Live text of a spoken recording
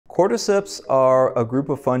Cordyceps are a group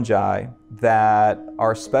of fungi that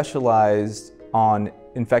are specialized on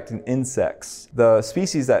infecting insects. The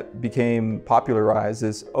species that became popularized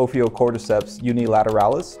is Cordyceps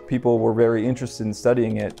unilateralis. People were very interested in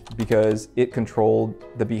studying it because it controlled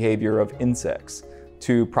the behavior of insects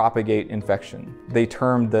to propagate infection. They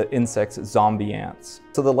termed the insects zombie ants.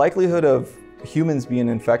 So the likelihood of humans being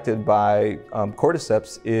infected by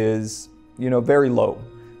Cordyceps is, very low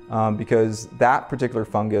because that particular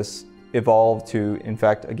fungus evolved to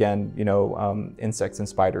infect, again, insects and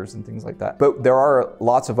spiders and things like that. But there are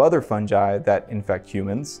lots of other fungi that infect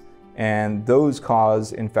humans, and those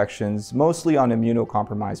cause infections mostly on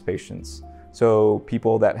immunocompromised patients. So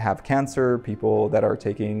people that have cancer, people that are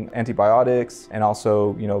taking antibiotics, and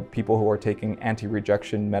also, people who are taking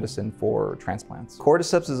anti-rejection medicine for transplants.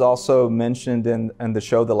 Cordyceps is also mentioned in the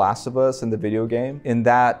show The Last of Us, in the video game. In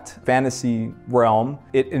that fantasy realm,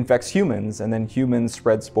 it infects humans, and then humans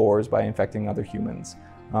spread spores by infecting other humans.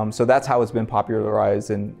 So that's how it's been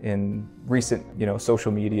popularized in recent,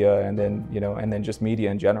 social media, and then just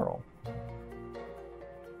media in general.